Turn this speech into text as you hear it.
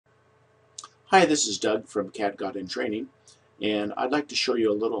Hi, this is Doug from CAD God in Training, and I'd like to show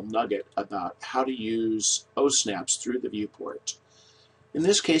you a little nugget about how to use OSNAPs through the viewport. In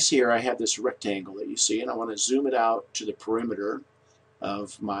this case here, I have this rectangle that you see, and I want to zoom it out to the perimeter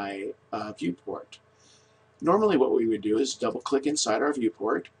of my viewport. Normally what we would do is double-click inside our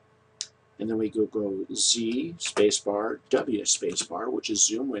viewport, and then we go Z spacebar, W spacebar, which is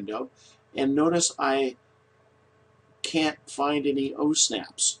zoom window, and notice I can't find any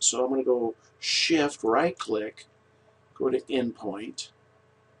OSNAPs. So I'm going to go Shift right click, go to endpoint,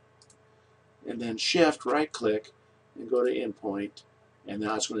 and then Shift right click and go to endpoint, and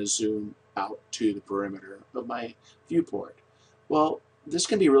now it's going to zoom out to the perimeter of my viewport. Well, this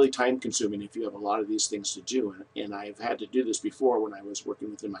can be really time consuming if you have a lot of these things to do, and I've had to do this before when I was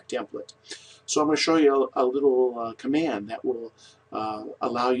working within my template. So I'm going to show you a little command that will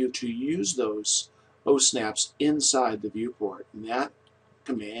allow you to use those OSNAPs inside the viewport, and that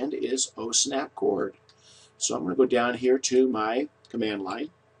command is OSNAPCOORD. So I'm going to go down here to my command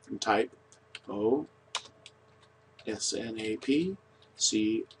line and type OSNAPCOORD,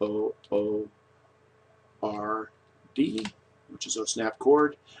 which is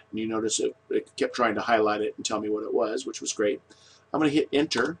OSNAPCOORD, and you notice it kept trying to highlight it and tell me what it was, which was great. I'm going to hit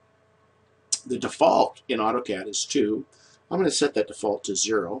enter. The default in AutoCAD is 2. I'm going to set that default to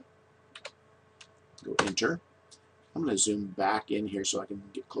 0. Go enter. I'm going to zoom back in here so I can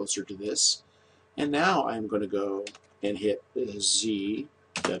get closer to this. And now I'm going to go and hit Z,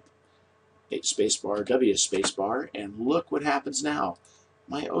 the spacebar, W spacebar, and look what happens now.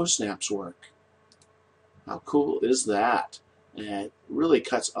 My OSNAPs work. How cool is that? And it really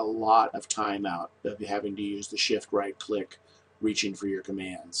cuts a lot of time out of having to use the shift right click reaching for your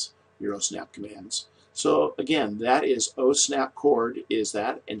commands, your OSNAP commands. So again, that is OSNAPCOORD is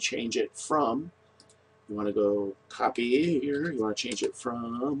that, and change it from, you want to go copy here, you want to change it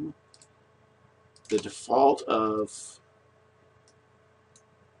from the default of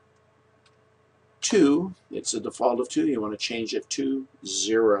 2, it's a default of 2, you want to change it to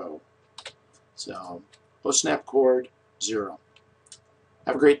 0. So OSNAPCOORD 0.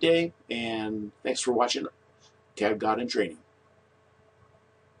 Have a great day, and thanks for watching CAD God in Training.